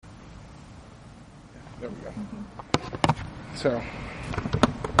There we go.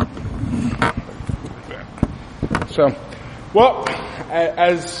 Well,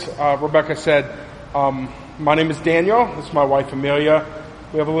 as Rebecca said, my name is Daniel. This is my wife, Amelia.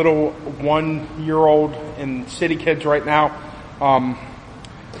 We have a little 1-year-old and city kids right now.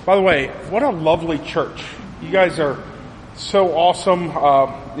 By the way, what a lovely church. You guys are so awesome.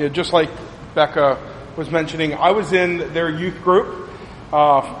 Just like Becca was mentioning, I was in their youth group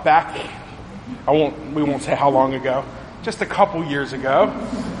back, we won't say how long ago, just a couple years ago.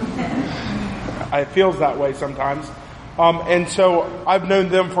 It feels that way sometimes. And so I've known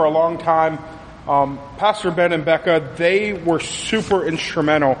them for a long time. Pastor Ben and Becca, they were super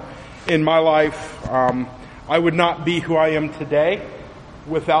instrumental in my life. I would not be who I am today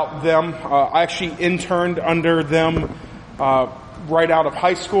without them. I actually interned under them right out of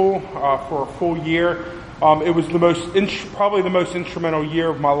high school for a full year. It was probably the most instrumental year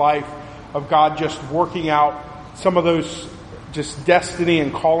of my life, of God just working out some of those just destiny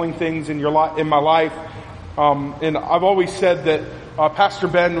and calling things in my life. And I've always said that Pastor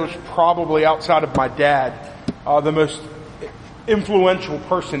Ben was probably, outside of my dad, the most influential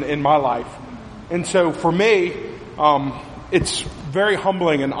person in my life. And so for me, it's very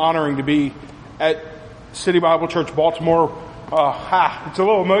humbling and honoring to be at City Bible Church Baltimore. It's a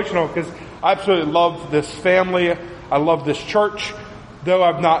little emotional because I absolutely love this family. I love this church. Though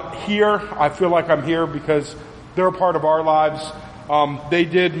I'm not here, I feel like I'm here because they're a part of our lives. They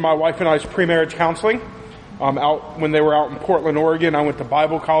did my wife and I's pre-marriage counseling out when they were out in Portland, Oregon. I went to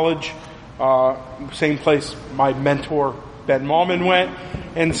Bible college, same place my mentor Ben Mallman went,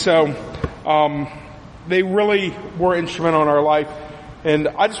 and so they really were instrumental in our life. And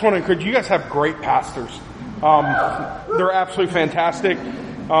I just want to encourage you guys have great pastors. They're absolutely fantastic,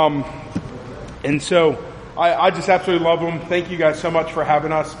 and so I just absolutely love them. Thank you guys so much for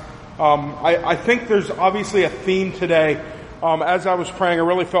having us. I think there's obviously a theme today. As I was praying, I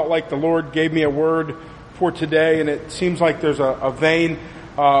really felt like the Lord gave me a word for today, and it seems like there's a vein.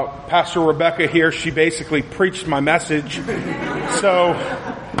 Pastor Rebecca here, she basically preached my message. So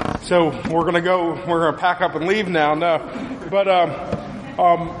we're gonna pack up and leave now. No, but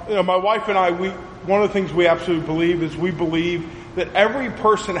my wife and I, one of the things we absolutely believe is we believe that every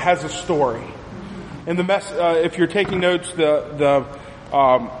person has a story. And if you're taking notes, the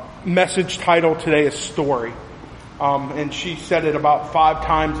message title today is Story. And she said it about 5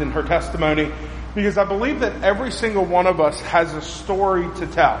 times in her testimony, because I believe that every single one of us has a story to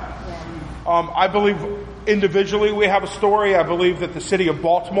tell. I believe individually we have a story. I believe that the city of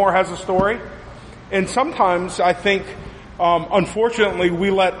Baltimore has a story. And sometimes I think, unfortunately,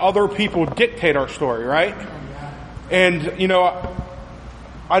 we let other people dictate our story, right? And,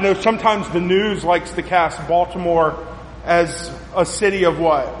 I know sometimes the news likes to cast Baltimore as a city of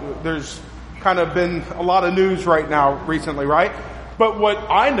what? There's kind of been a lot of news right now recently, right? But what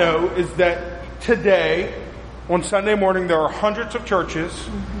I know is that today, on Sunday morning, there are hundreds of churches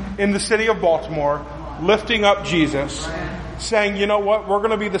in the city of Baltimore lifting up Jesus, saying, you know what, we're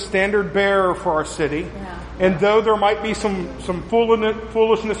going to be the standard bearer for our city. And though there might be some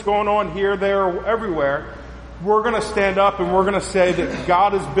foolishness going on here, there, everywhere, we're going to stand up and we're going to say that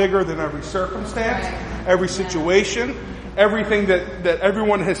God is bigger than every circumstance, every situation, everything that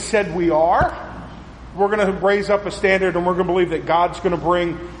everyone has said we are. We're going to raise up a standard, and we're going to believe that God's going to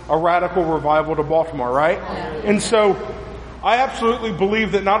bring a radical revival to Baltimore, right? And so I absolutely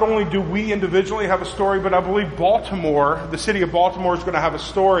believe that not only do we individually have a story, but I believe Baltimore, the city of Baltimore, is going to have a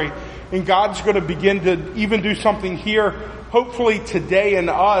story, and God's going to begin to even do something here, hopefully today in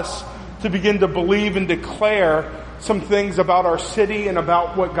us, to begin to believe and declare some things about our city and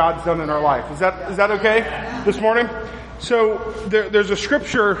about what God's done in our life. Is that okay this morning? So there's a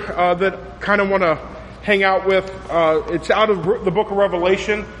scripture that kind of want to hang out with. It's out of the book of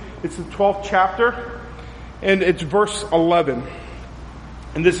Revelation. It's the 12th chapter, and it's verse 11.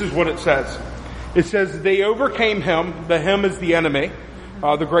 And this is what it says. It says, they overcame him. The him is the enemy,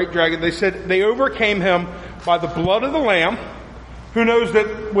 the great dragon. They said they overcame him by the blood of the Lamb. Who knows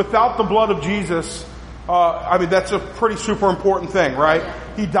that without the blood of Jesus, that's a pretty super important thing, right?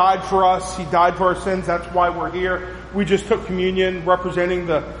 He died for us. He died for our sins. That's why we're here. We just took communion representing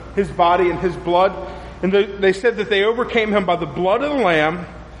his body and his blood. And they said that they overcame him by the blood of the Lamb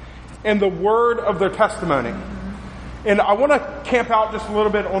and the word of their testimony. And I want to camp out just a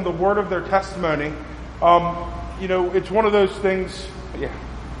little bit on the word of their testimony. It's one of those things. Yeah.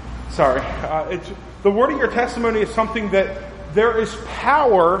 Sorry. It's the word of your testimony is something that there is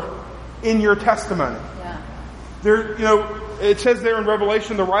power in your testimony. It says there in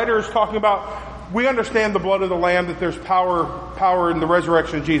Revelation, the writer is talking about we understand the blood of the Lamb, that there's power in the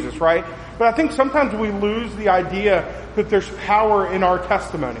resurrection of Jesus, right? But I think sometimes we lose the idea that there's power in our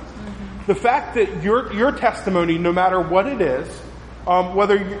testimony. The fact that your testimony, no matter what it is,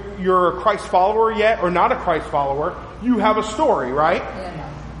 whether you're a Christ follower yet or not a Christ follower, you have a story, right? Yeah.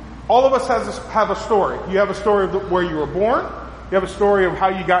 All of us have a story. You have a story of where you were born. You have a story of how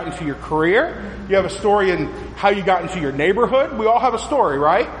you got into your career. You have a story in how you got into your neighborhood. We all have a story,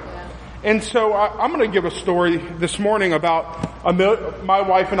 right? Yeah. And so I'm going to give a story this morning about my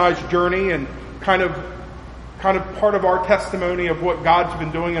wife and I's journey, and kind of part of our testimony of what God's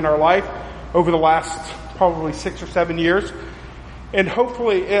been doing in our life over the last probably 6 or 7 years. And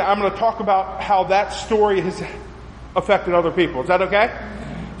hopefully I'm going to talk about how that story has affected other people. Is that okay?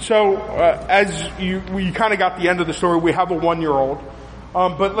 So as you kind of got the end of the story, we have a 1-year-old.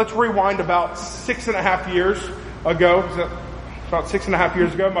 But let's rewind about 6.5 years ago. About 6.5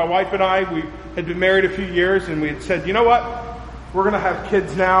 years ago, my wife and I, we had been married a few years, and we had said, you know what? We're going to have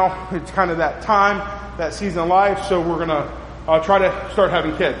kids now. It's kind of that time, that season of life, so we're going to try to start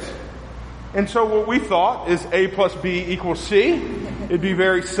having kids. And so what we thought is A plus B equals C. It'd be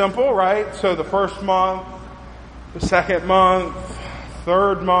very simple, right? So the first month, the second month,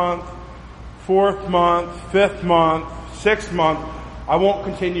 third month, fourth month, fifth month, sixth month. I won't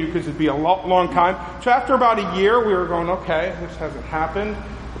continue because it'd be a long time. So after about a year, we were going, okay, this hasn't happened.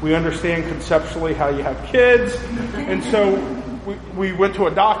 We understand conceptually how you have kids. And so we went to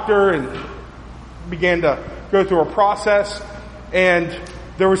a doctor and began to go through a process. And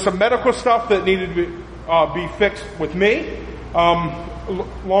there was some medical stuff that needed to be fixed with me.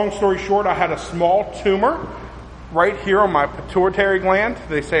 Long story short, I had a small tumor right here on my pituitary gland.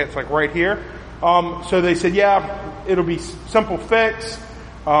 They say it's like right here. So they said, yeah, it'll be simple fix.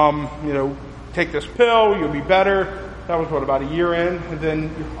 Take this pill, you'll be better. That was about a year in. And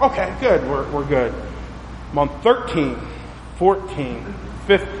then, okay, good, we're good. Month 13, 14,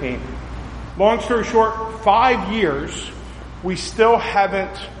 15. Long story short, 5 years, we still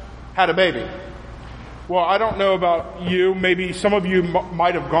haven't had a baby. Well, I don't know about you. Maybe some of you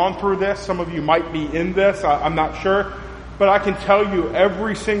might have gone through this. Some of you might be in this. I'm not sure. But I can tell you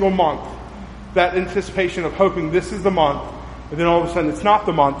every single month, that anticipation of hoping this is the month, and then all of a sudden it's not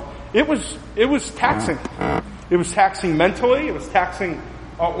the month, it was taxing. It was taxing mentally. It was taxing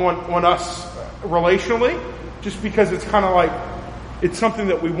on us relationally, just because it's kind of like it's something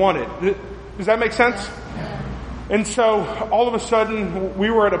that we wanted. Does that make sense? And so all of a sudden we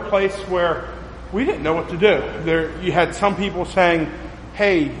were at a place where we didn't know what to do. You had some people saying,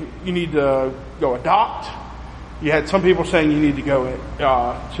 hey, you need to go adopt. You had some people saying you need to go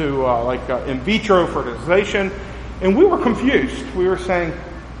to in vitro fertilization. And we were confused. We were saying,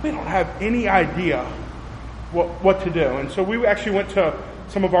 we don't have any idea what to do. And so we actually went to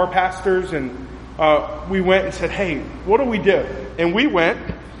some of our pastors, and we went and said, hey, what do we do? And we went,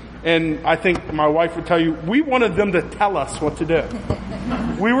 and I think my wife would tell you, we wanted them to tell us what to do.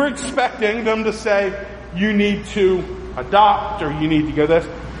 We were expecting them to say, you need to adopt, or you need to go this.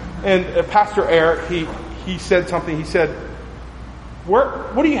 And Pastor Eric, he said something. He said,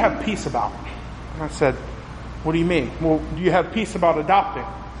 what do you have peace about? And I said, what do you mean? Well, do you have peace about adopting?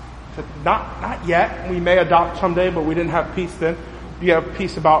 I said, not yet. We may adopt someday, but we didn't have peace then. Do you have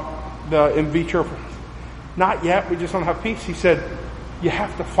peace about the in vitro? Not yet. We just don't have peace. He said, you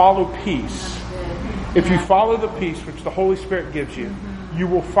have to follow peace. If you follow the peace which the Holy Spirit gives you, you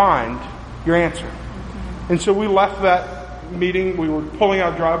will find your answer. And so we left that meeting. We were pulling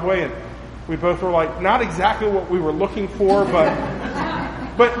out driveway, and we both were like, not exactly what we were looking for, but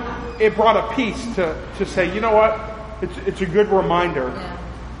it brought a peace to say, you know what? It's a good reminder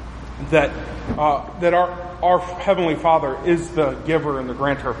that our Heavenly Father is the giver and the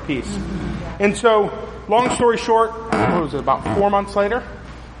grantor of peace. And so, long story short, what was it, about 4 months later?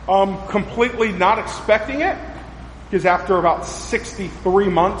 Completely not expecting it, because after about 63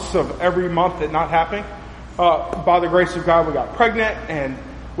 months of every month it not happening, by the grace of God, we got pregnant, and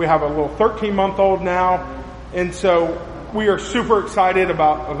we have a little 13-month-old now. And so we are super excited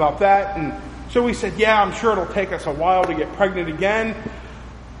about that. And so we said, yeah, I'm sure it'll take us a while to get pregnant again.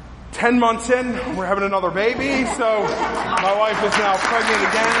 10 months in, we're having another baby. So my wife is now pregnant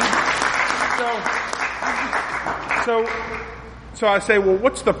again. So I say, well,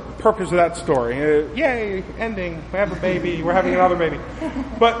 what's the purpose of that story? Yay, ending. We have a baby. We're having another baby.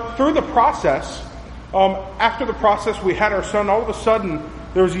 But through the process, after the process, we had our son. All of a sudden,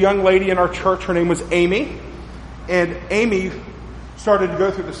 there was a young lady in our church. Her name was Amy. And Amy started to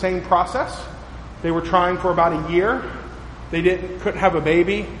go through the same process. They were trying for about a year. They couldn't have a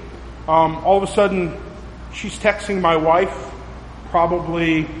baby. All of a sudden, she's texting my wife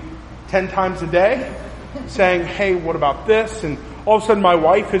probably 10 times a day saying, hey, what about this? And all of a sudden my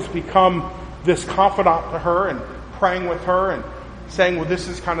wife has become this confidant to her and praying with her and saying, well, this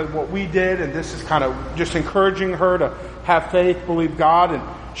is kind of what we did, and this is kind of just encouraging her to have faith, believe God. And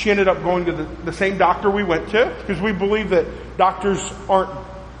she ended up going to the same doctor we went to, because we believe that doctors aren't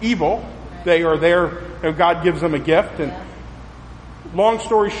evil. They are there, God gives them a gift. And long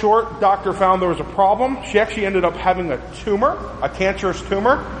story short, doctor found there was a problem. She actually ended up having a tumor, a cancerous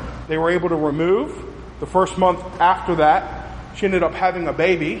tumor. They were able to remove. The first month after that, she ended up having a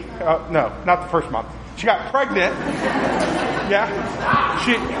baby. No, not the first month. She got pregnant.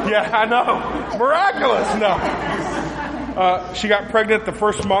 Yeah, I know. Miraculous. No. She got pregnant the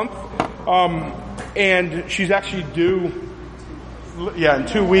first month. And she's actually due, in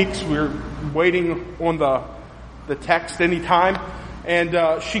 2 weeks. We're waiting on the text anytime.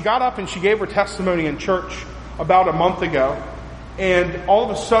 And she got up and she gave her testimony in church about a month ago. And all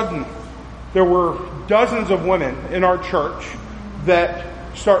of a sudden, there were dozens of women in our church that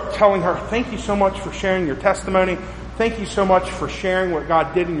start telling her, thank you so much for sharing your testimony. Thank you so much for sharing what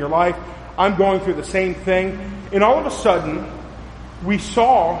God did in your life. I'm going through the same thing. And all of a sudden, we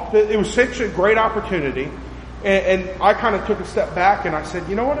saw that it was such a great opportunity. And I kind of took a step back and I said,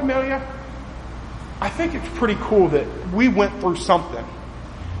 you know what, Amelia? I think it's pretty cool that we went through something.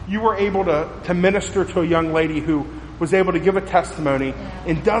 You were able to minister to a young lady who was able to give a testimony,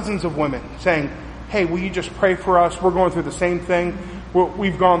 and dozens of women saying, hey, will you just pray for us? We're going through the same thing.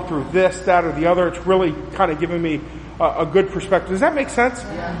 We've gone through this, that, or the other. It's really kind of given me a good perspective. Does that make sense?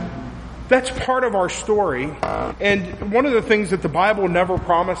 Yeah. That's part of our story. And one of the things that the Bible never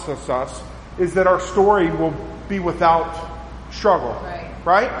promises us is that our story will be without struggle.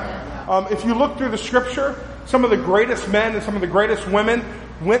 Right? Yeah. If you look through the scripture, some of the greatest men and some of the greatest women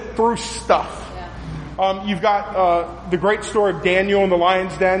went through stuff. Yeah. You've got the great story of Daniel in the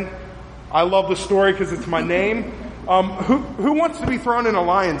lion's den. I love the story because it's my name. Who wants to be thrown in a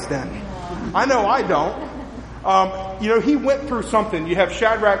lion's den? I know I don't. He went through something. You have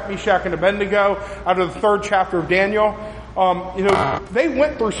Shadrach, Meshach, and Abednego out of the 3rd chapter of Daniel. They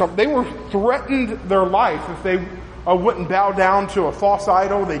went through something. They were threatened their life if they wouldn't bow down to a false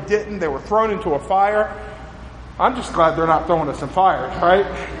idol. They didn't. They were thrown into a fire. I'm just glad they're not throwing us in fires, right?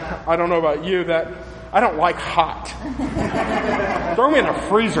 I don't know about you, I don't like hot. Throw me in a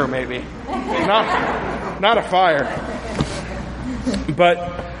freezer, maybe. Not a fire. But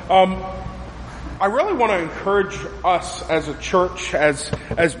I really want to encourage us as a church,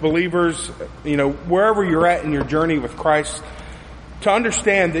 as believers, wherever you're at in your journey with Christ, to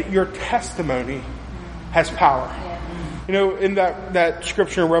understand that your testimony has power. In that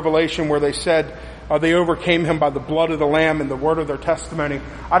scripture in Revelation where they said they overcame him by the blood of the Lamb and the word of their testimony,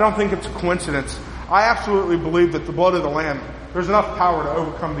 I don't think it's a coincidence. I absolutely believe that the blood of the Lamb, there's enough power to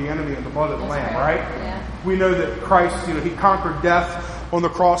overcome the enemy in the blood of the Lamb, right? Yeah. We know that Christ, he conquered death on the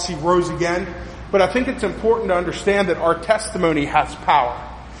cross, he rose again. But I think it's important to understand that our testimony has power.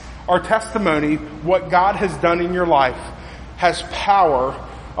 Our testimony, what God has done in your life, has power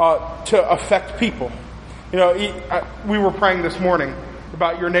to affect people. We were praying this morning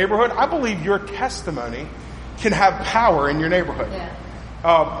about your neighborhood. I believe your testimony can have power in your neighborhood. Yeah.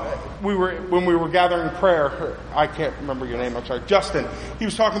 When we were gathering prayer, I can't remember your name, I'm sorry, Justin, he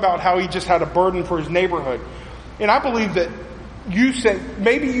was talking about how he just had a burden for his neighborhood. And I believe that you said,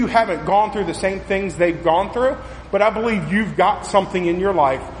 maybe you haven't gone through the same things they've gone through, but I believe you've got something in your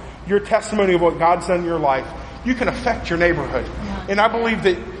life, your testimony of what God's done in your life, you can affect your neighborhood. And I believe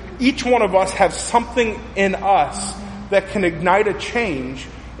that each one of us has something in us that can ignite a change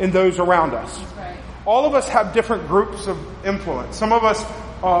in those around us. All of us have different groups of influence. Some of us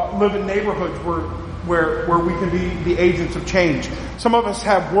live in neighborhoods where we can be the agents of change. Some of us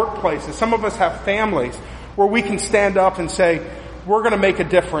have workplaces. Some of us have families where we can stand up and say, we're going to make a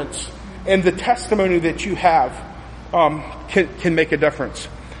difference. And the testimony that you have can make a difference.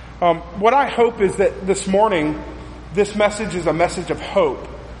 What I hope is that this morning, this message is a message of hope,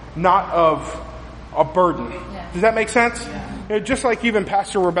 not of a burden. Yeah. Does that make sense? Yeah. Just like even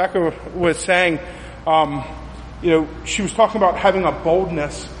Pastor Rebecca was saying, she was talking about having a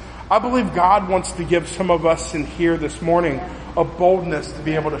boldness. I believe God wants to give some of us in here this morning a boldness to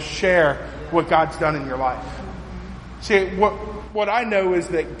be able to share what God's done in your life. See, what I know is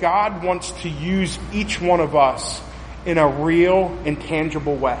that God wants to use each one of us in a real and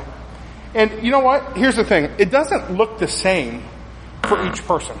tangible way. And you know what? Here's the thing. It doesn't look the same for each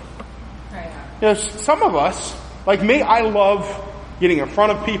person. Some of us, like me, I love getting in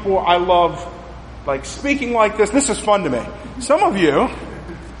front of people. I love speaking like this. This is fun to me. Some of you,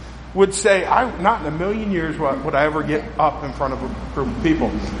 would say, not in a million years would I ever get up in front of a group of people.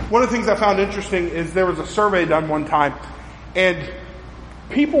 One of the things I found interesting is there was a survey done one time, and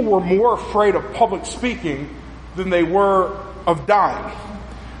people were more afraid of public speaking than they were of dying,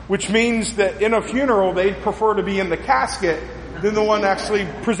 which means that in a funeral, they'd prefer to be in the casket than the one actually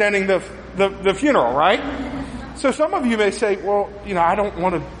presenting the funeral, right? So some of you may say, well, I don't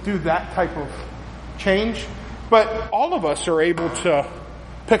want to do that type of change, but all of us are able to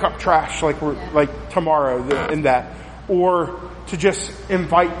pick up trash like tomorrow in that, or to just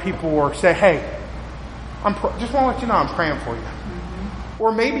invite people or say, hey, just want to let you know I'm praying for you. Mm-hmm.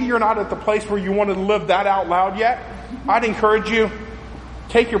 Or maybe you're not at the place where you want to live that out loud yet. I'd encourage you,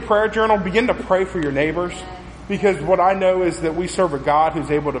 take your prayer journal, begin to pray for your neighbors, because what I know is that we serve a God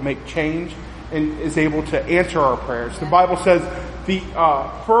who's able to make change and is able to answer our prayers. The Bible says the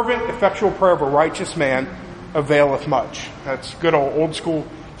fervent, effectual prayer of a righteous man availeth much. That's good old school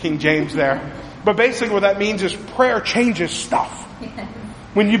King James there. But basically what that means is prayer changes stuff.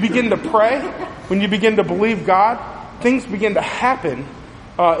 When you begin to pray, when you begin to believe God, things begin to happen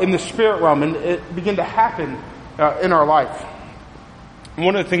in the spirit realm, and it begin to happen in our life. And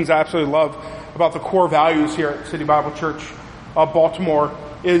one of the things I absolutely love about the core values here at City Bible Church Baltimore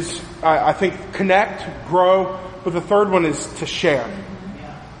is, I think, connect, grow, but the third one is to share.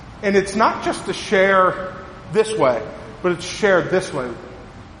 And it's not just to share this way, but it's shared this way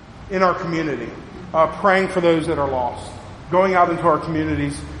in our community, praying for those that are lost, going out into our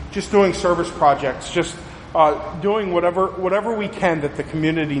communities, just doing service projects, just doing whatever we can that the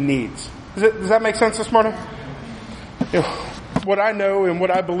community needs. Does that make sense this morning? What I know and what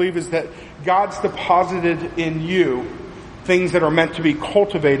I believe is that God's deposited in you things that are meant to be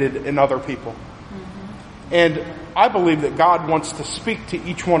cultivated in other people. Mm-hmm. And I believe that God wants to speak to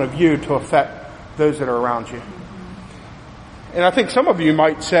each one of you to affect those that are around you. Mm-hmm. And I think some of you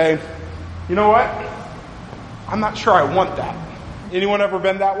might say, you know what? I'm not sure I want that. Anyone ever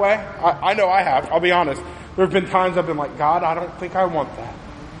been that way? I know I have. I'll be honest. There have been times I've been like, God, I don't think I want that.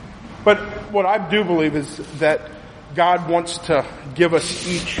 But what I do believe is that God wants to give us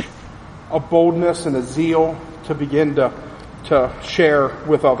each a boldness and a zeal to begin to share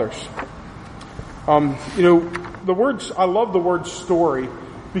with others. I love the word story,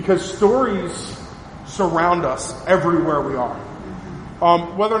 because stories surround us everywhere we are.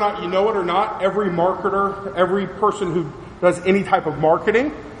 Whether or not you know it or not, every marketer, every person who does any type of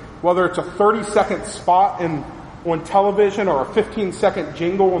marketing, whether it's a 30-second spot on television or a 15-second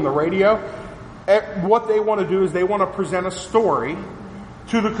jingle on the radio, what they want to do is they want to present a story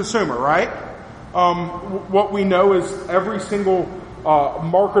to the consumer, right? What we know is every single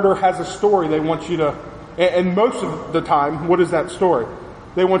marketer has a story they want you to, and most of the time, what is that story?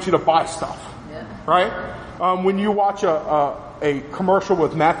 They want you to buy stuff, right? When you watch a commercial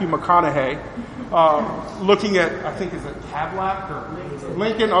with Matthew McConaughey looking at, I think, is it Cadillac or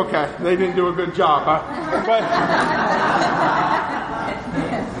Lincoln? Okay, they didn't do a good job. But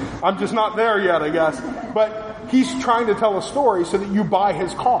I'm just not there yet, I guess. But he's trying to tell a story so that you buy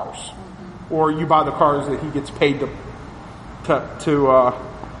his cars, or you buy the cars that he gets paid to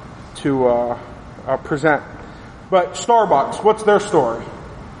present. But Starbucks, what's their story?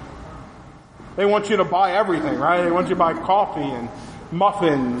 They want you to buy everything, right? They want you to buy coffee and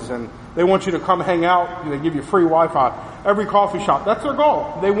muffins, and they want you to come hang out. They give you free Wi-Fi. Every coffee shop, that's their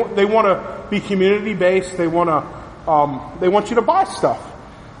goal. They want to be community based. They want you to buy stuff.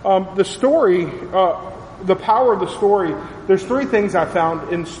 The story, the power of the story. There's three things I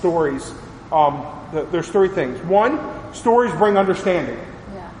found in stories. There's three things. One, stories bring understanding.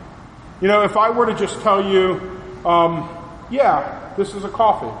 Yeah. If I were to just tell you, this is a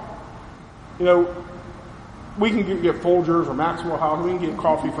coffee. We can get Folgers or Maxwell House. We can get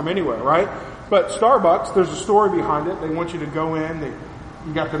coffee from anywhere, right? But Starbucks, there's a story behind it. They want you to go in.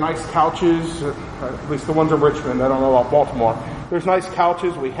 You got the nice couches, at least the ones in Richmond. I don't know about Baltimore. There's nice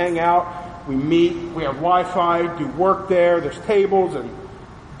couches. We hang out. We meet. We have Wi-Fi. Do work there. There's tables and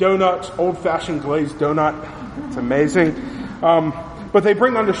donuts, old-fashioned glazed donut. It's amazing. But they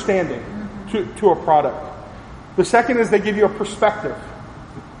bring understanding to a product. The second is they give you a perspective.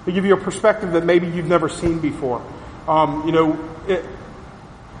 They give you a perspective that maybe you've never seen before. As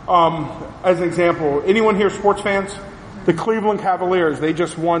an example, anyone here sports fans? The Cleveland Cavaliers, they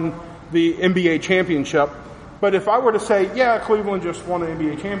just won the NBA championship. But if I were to say, Cleveland just won an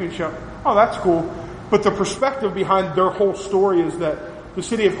NBA championship, oh, that's cool. But the perspective behind their whole story is that the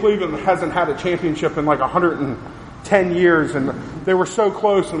city of Cleveland hasn't had a championship in like 110 years, and they were so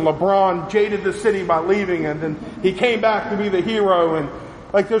close, and LeBron jaded the city by leaving, and then he came back to be the hero, and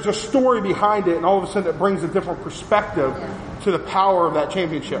there's a story behind it, and all of a sudden it brings a different perspective to the power of that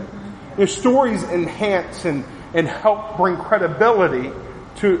championship. Stories enhance and help bring credibility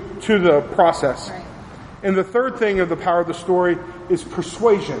to the process. Right. And the third thing of the power of the story is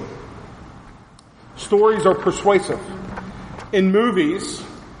persuasion. Stories are persuasive. In movies,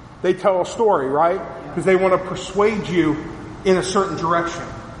 they tell a story, right? Because they want to persuade you in a certain direction.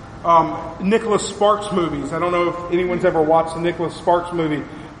 Nicholas Sparks movies. I don't know if anyone's ever watched the Nicholas Sparks movie,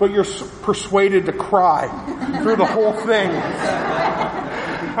 but you're persuaded to cry through the whole thing.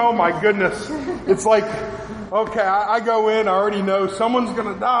 Oh my goodness. It's like, okay, I go in, I already know someone's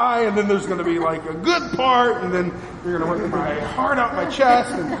going to die, and then there's going to be like a good part, and then you're going to rip my heart out my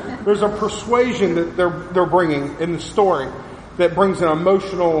chest, and there's a persuasion that they're bringing in the story that brings an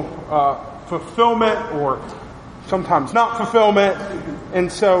emotional fulfillment or sometimes not fulfillment. And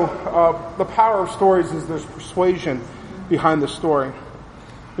so the power of stories is there's persuasion behind the story.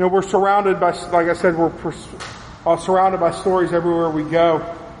 We're surrounded by, like I said, we're surrounded by stories everywhere we go.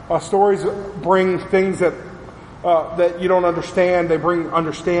 Stories bring things that you don't understand. They bring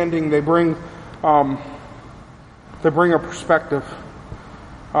understanding. They bring a perspective.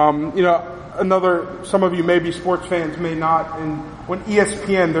 Some of you may be sports fans, may not. And when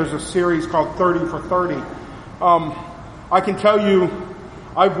ESPN, there's a series called 30 for 30. I can tell you,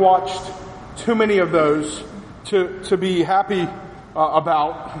 I've watched too many of those to be happy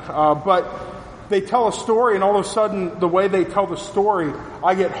about. But they tell a story, and all of a sudden, the way they tell the story,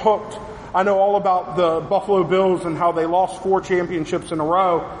 I get hooked. I know all about the Buffalo Bills and how they lost 4 championships in a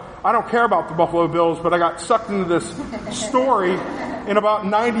row. I don't care about the Buffalo Bills, but I got sucked into this story, and about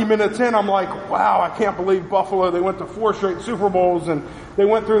 90 minutes in, I'm like, wow, I can't believe Buffalo. They went to 4 straight Super Bowls, and they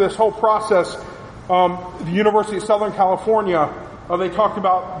went through this whole process. The University of Southern California, they talked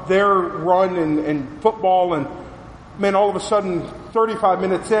about their run in football, and man, all of a sudden, 35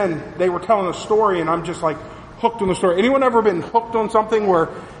 minutes in, they were telling a story, and I'm just like hooked on the story. Anyone ever been hooked on something where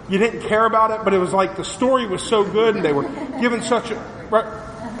you didn't care about it, but it was like the story was so good, and they were given such a... Right?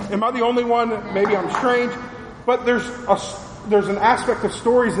 Am I the only one? Maybe I'm strange. But there's an aspect of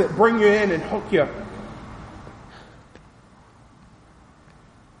stories that bring you in and hook you.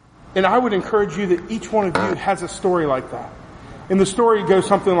 And I would encourage you that each one of you has a story like that. And the story goes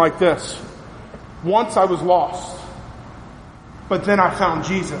something like this. Once I was lost, but then I found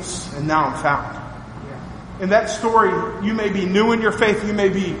Jesus, and now I'm found. In that story, you may be new in your faith. You may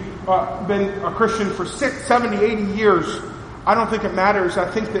be been a Christian for 60, 70, 80 years. I don't think it matters.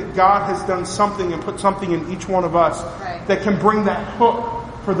 I think that God has done something and put something in each one of us that can bring that hook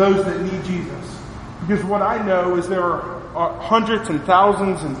for those that need Jesus. Because what I know is there are hundreds and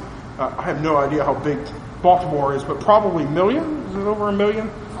thousands, and I have no idea how big Baltimore is, but probably millions. Is it over 1 million?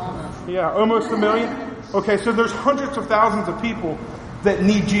 Almost. Yeah, almost 1 million. Okay, so there's hundreds of thousands of people that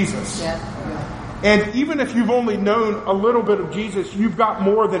need Jesus. Yeah. And even if you've only known a little bit of Jesus, you've got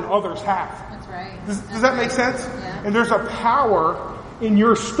more than others have. That's right. Does that make sense? Yeah. And there's a power in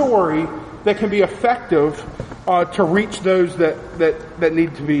your story that can be effective to reach those that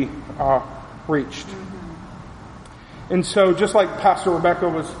need to be reached. Mm-hmm. And so just like Pastor Rebecca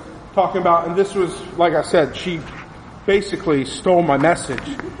was talking about, and this was, like I said, she basically stole my message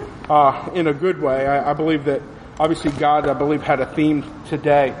in a good way. I believe that obviously God, I believe, had a theme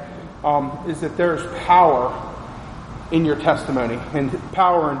today. Is that there's power in your testimony and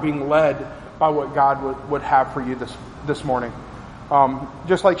power in being led by what God would have for you this morning.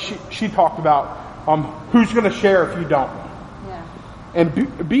 Just like she talked about, who's going to share if you don't,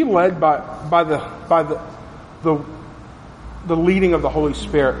 and be led by the leading of the Holy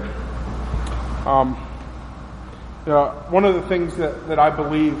Spirit. One of the things that I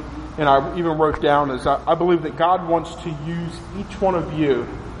believe, and I even wrote down, is I believe that God wants to use each one of you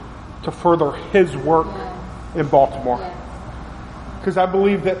to further His work in Baltimore. Because I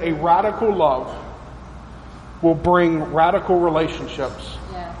believe that a radical love will bring radical relationships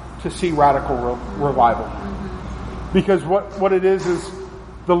to see radical revival. Mm-hmm. Because what it is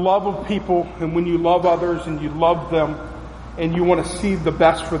the love of people, and when you love others and you love them and you want to see the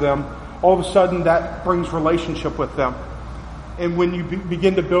best for them, all of a sudden that brings relationship with them. And when you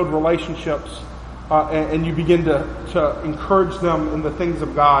begin to build relationships and you begin to encourage them in the things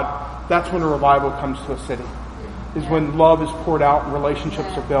of God, that's when a revival comes to a city. Is when love is poured out and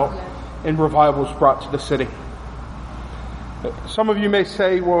relationships are built and revival is brought to the city. Some of you may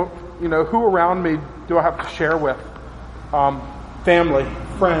say, well, who around me do I have to share with? Family,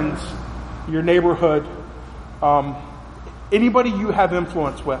 friends, your neighborhood, anybody you have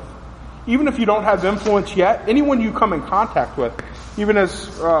influence with. Even if you don't have influence yet, anyone you come in contact with, even as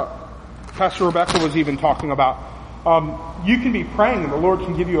Pastor Rebecca was even talking about, you can be praying and the Lord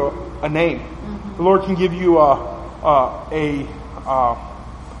can give you a name. Mm-hmm. The Lord can give you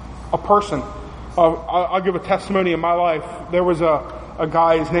a person. I'll give a testimony in my life. There was a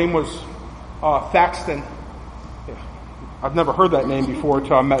guy, his name was Thaxton. I've never heard that name before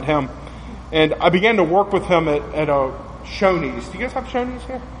until I met him. And I began to work with him at a Shoney's. Do you guys have Shoney's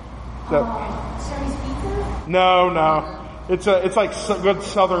here? Shoney's Pizza? No. It's like good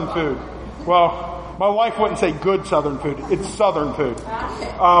Southern food. Well, my wife wouldn't say good Southern food. It's Southern food.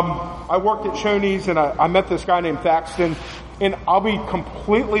 I worked at Shoney's and I met this guy named Thaxton. And I'll be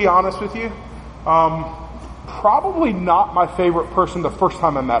completely honest with you. Probably not my favorite person the first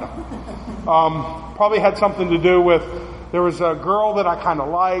time I met him. Probably had something to do with, there was a girl that I kind of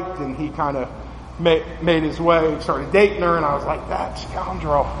liked and he kind of made his way, started dating her, and I was like, that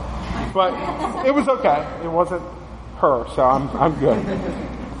scoundrel. But it was okay. It wasn't her, so I'm good.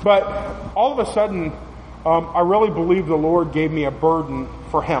 But all of a sudden, I really believe the Lord gave me a burden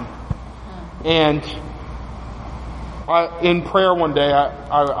for him. And in prayer one day,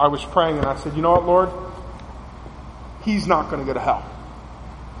 I was praying and I said, you know what, Lord? He's not going to go to hell.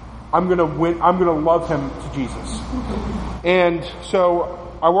 I'm going to love him to Jesus. And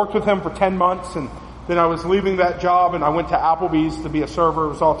so I worked with him for 10 months, and then I was leaving that job and I went to Applebee's to be a server. It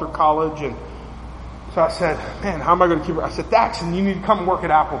was all through college. And so I said, man, how am I going to keep it? I said, Daxon, you need to come and work at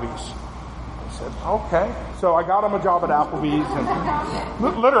Applebee's. I said, okay. So I got him a job at Applebee's, and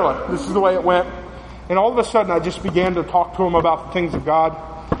literally, this is the way it went. And all of a sudden, I just began to talk to him about the things of God.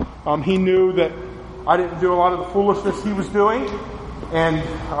 He knew that I didn't do a lot of the foolishness he was doing. And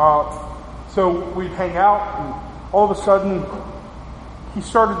so we'd hang out, and all of a sudden, he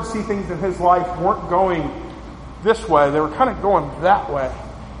started to see things in his life weren't going this way. They were kind of going that way.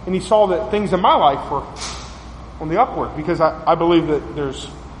 And he saw that things in my life were on the upward, because I believe that there's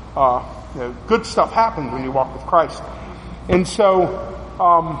good stuff happens when you walk with Christ. And so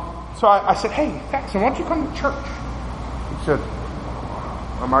I said, hey, Thaxton, why don't you come to church? He said,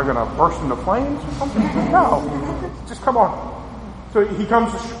 am I going to burst into flames or something? I said, no, just come on. So he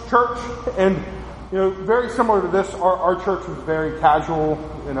comes to church, and very similar to this, our church was very casual,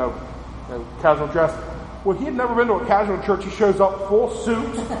 casual dress. Well, he had never been to a casual church. He shows up full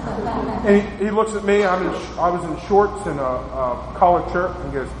suit, and he looks at me. I was in shorts and a collared shirt,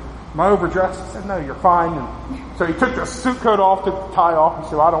 and he goes, am I overdressed? I said, no, you're fine. And so he took the suit coat off, took the tie off. He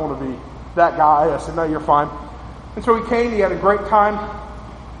said, well, I don't want to be that guy. I said, no, you're fine. And so he came. He had a great time.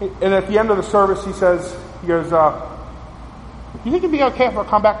 And at the end of the service, he goes, you think it'd be okay if I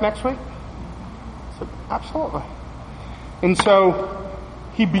come back next week? I said, absolutely. And so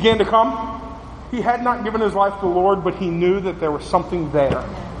he began to come. He had not given his life to the Lord, but he knew that there was something there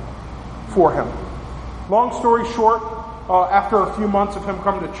for him. Long story short, after a few months of him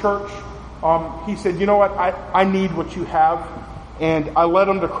coming to church, he said, you know what, I need what you have. And I led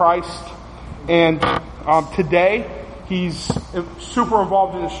him to Christ. And today, he's super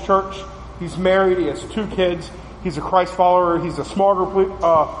involved in his church. He's married. He has 2 kids. He's a Christ follower. He's a small group.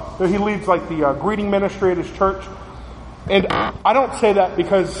 He leads like the greeting ministry at his church. And I don't say that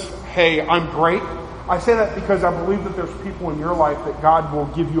because, hey, I'm great. I say that because I believe that there's people in your life that God will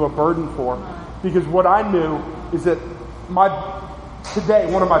give you a burden for. Because what I knew is that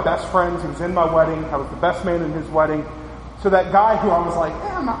today, one of my best friends, he was in my wedding. I was the best man in his wedding. So that guy who I was like,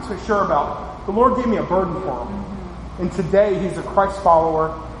 I'm not so sure about, the Lord gave me a burden for him. And today, he's a Christ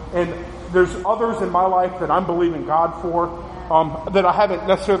follower. And there's others in my life that I'm believing God for, that I haven't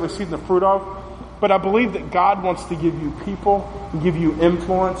necessarily seen the fruit of. But I believe that God wants to give you people and give you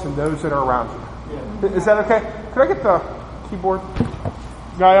influence in those that are around you. Yeah. Is that okay? Could I get the keyboard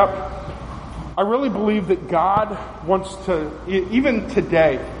guy up? I really believe that God wants to, even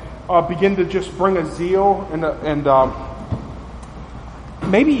today, begin to just bring a zeal and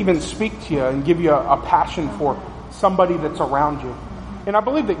maybe even speak to you and give you a passion for somebody that's around you. And I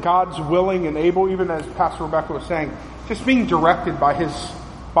believe that God's willing and able, even as Pastor Rebecca was saying, just being directed by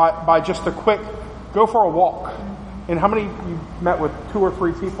just a quick, go for a walk. And how many you met with 2 or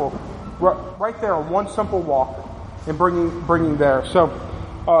 3 people right there on one simple walk and bringing there. So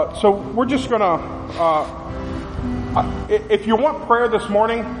we're just gonna, if you want prayer this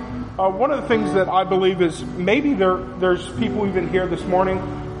morning, one of the things that I believe is maybe there's people even here this morning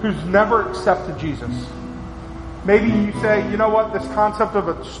who's never accepted Jesus. Maybe you say, you know what, this concept of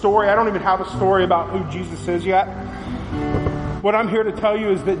a story, I don't even have a story about who Jesus is yet. What I'm here to tell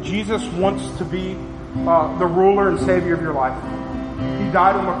you is that Jesus wants to be the ruler and savior of your life. He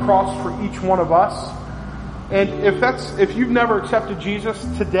died on the cross for each one of us. And if you've never accepted Jesus,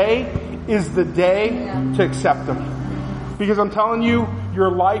 today is the day to accept him. Because I'm telling you, your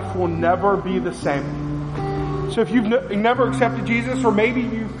life will never be the same. So if you've never accepted Jesus, or maybe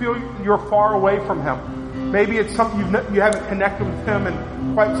you feel you're far away from him, Maybe it's something you haven't connected with Him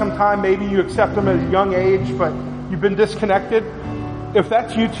in quite some time. Maybe you accept Him at a young age, but you've been disconnected. If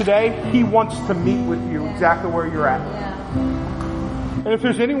that's you today, He wants to meet with you exactly where you're at. And if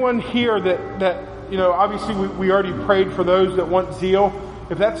there's anyone here that obviously we already prayed for those that want zeal.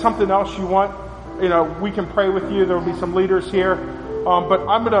 If that's something else you want, we can pray with you. There will be some leaders here. But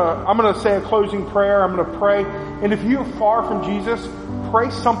I'm gonna say a closing prayer. I'm gonna pray. And if you're far from Jesus, pray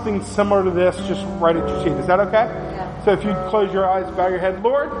something similar to this just right at your seat. Is that okay? Yeah. So if you close your eyes, bow your head.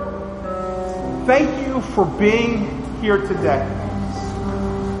 Lord, thank you for being here today.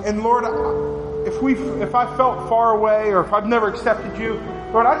 And Lord, if I felt far away or if I've never accepted you,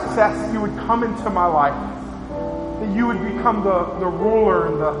 Lord, I just ask that you would come into my life. That you would become the ruler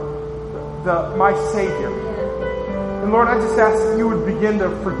and my Savior. And Lord, I just ask that you would begin to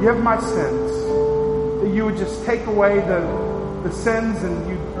forgive my sins. That you would just take away the sins and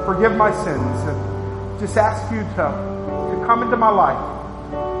you forgive my sins. And just ask you to come into my life.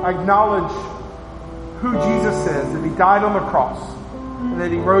 I acknowledge who Jesus is, that He died on the cross and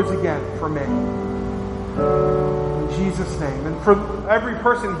that He rose again for me. In Jesus' name. And for every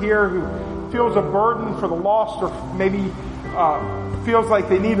person here who feels a burden for the lost or maybe feels like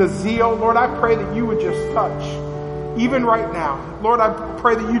they need a zeal, Lord, I pray that you would just touch. Even right now. Lord, I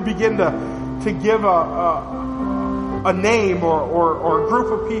pray that you'd begin to give a name or a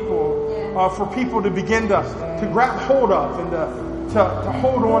group of people for people to begin to grab hold of and to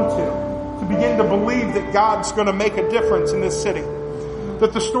hold on to begin to believe that God's going to make a difference in this city.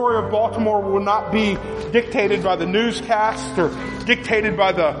 That the story of Baltimore will not be dictated by the newscast or dictated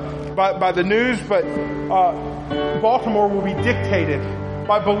by the news, but Baltimore will be dictated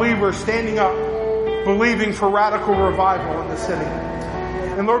by believers standing up, believing for radical revival in the city.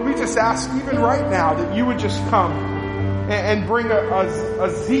 And Lord, we just ask even right now that you would just come and bring a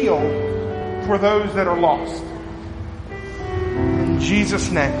zeal for those that are lost. In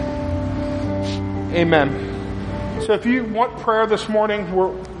Jesus' name. Amen. So if you want prayer this morning,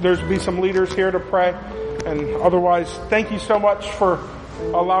 there'll be some leaders here to pray. And otherwise, thank you so much for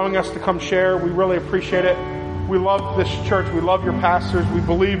allowing us to come share. We really appreciate it. We love this church. We love your pastors. We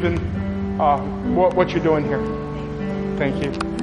believe in what you're doing here. Thank you.